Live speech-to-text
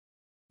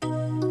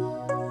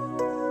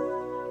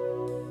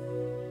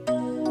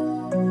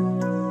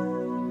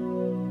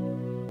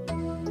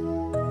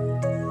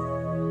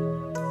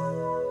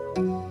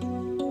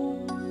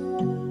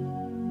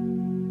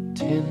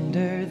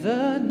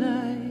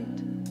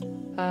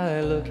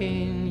I look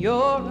in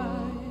your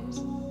eyes,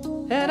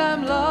 and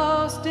I'm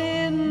lost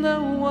in the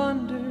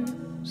wonder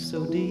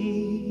so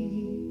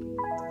deep.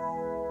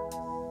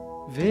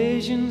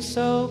 Vision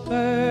so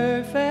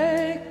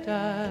perfect,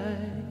 I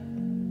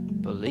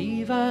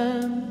believe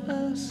I'm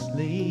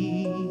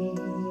asleep.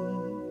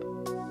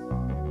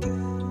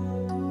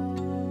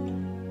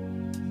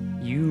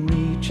 You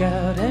reach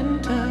out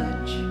and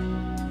touch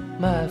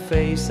my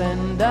face,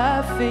 and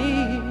I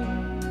feel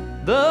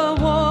the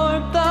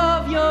warmth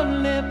of your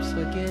lips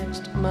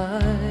against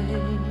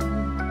mine.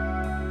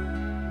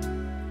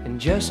 And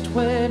just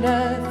when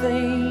I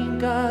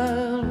think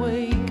I'll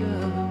wake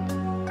up,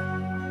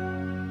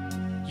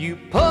 you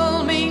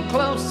pull me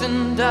close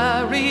and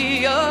I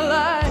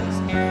realize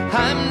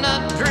I'm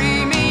not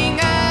dreaming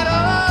at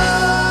all.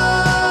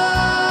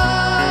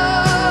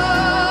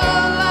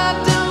 I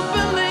don't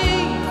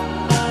believe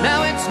now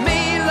it's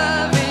me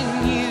loving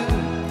you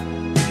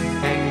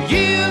and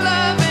you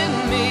loving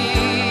me,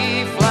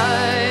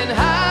 flying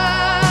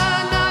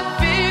high, not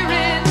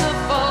fearing the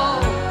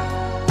fall.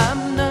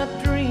 I'm not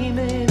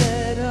dreaming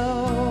at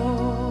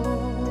all.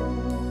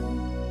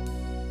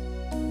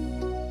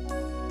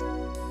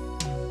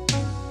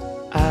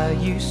 I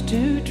used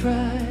to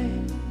try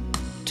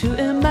to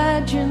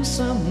imagine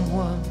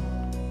someone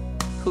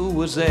who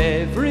was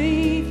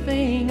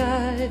everything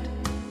I'd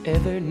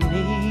ever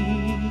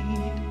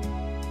need.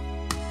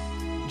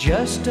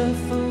 Just a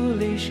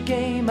foolish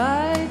game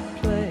I'd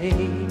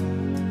play,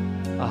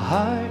 a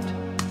heart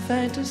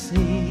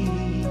fantasy.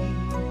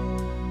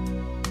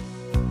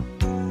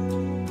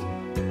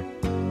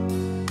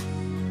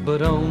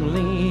 But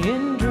only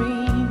in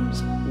dreams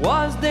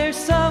was there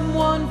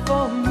someone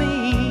for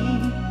me,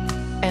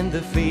 and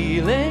the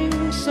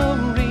feeling so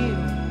real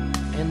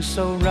and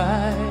so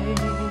right.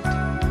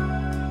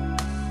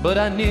 But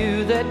I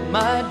knew that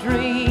my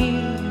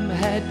dream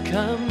had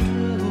come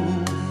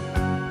true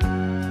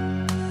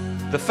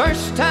the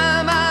first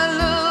time I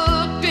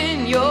looked in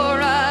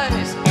your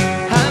eyes.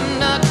 I'm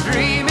not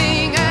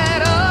dreaming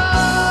at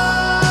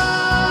all.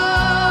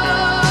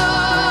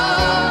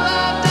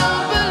 I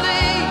don't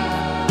believe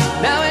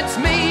now it's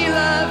me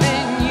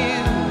loving you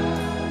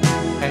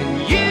and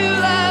you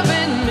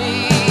loving me,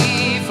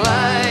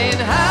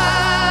 flying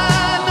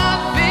high, not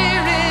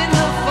fearing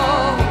the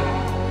fall.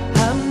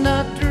 I'm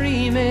not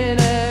dreaming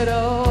at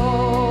all.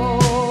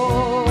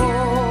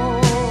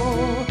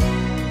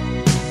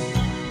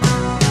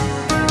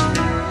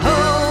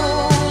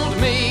 Hold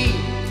me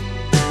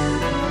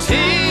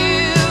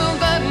till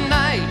the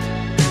night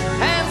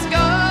has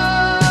gone.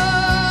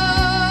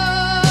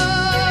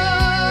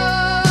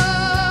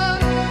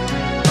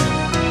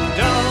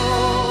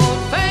 Don't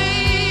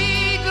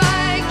fade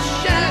like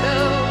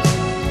shadows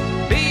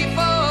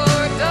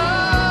before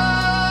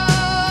dawn.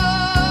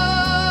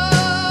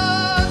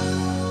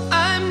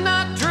 I'm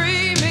not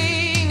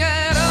dreaming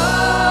at all.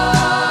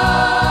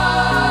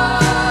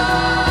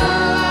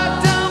 I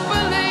don't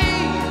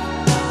believe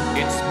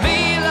it's me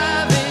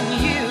loving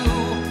you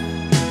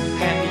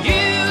and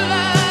you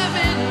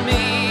loving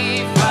me,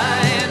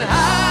 flying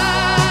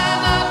high,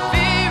 not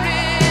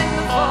fearing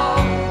the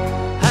fall.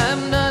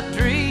 I'm not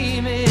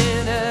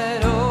dreaming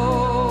at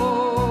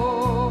all.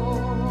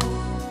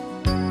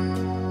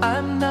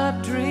 I'm not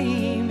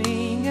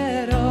dreaming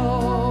at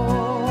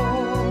all.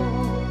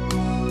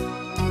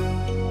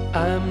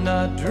 I'm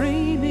not dreaming.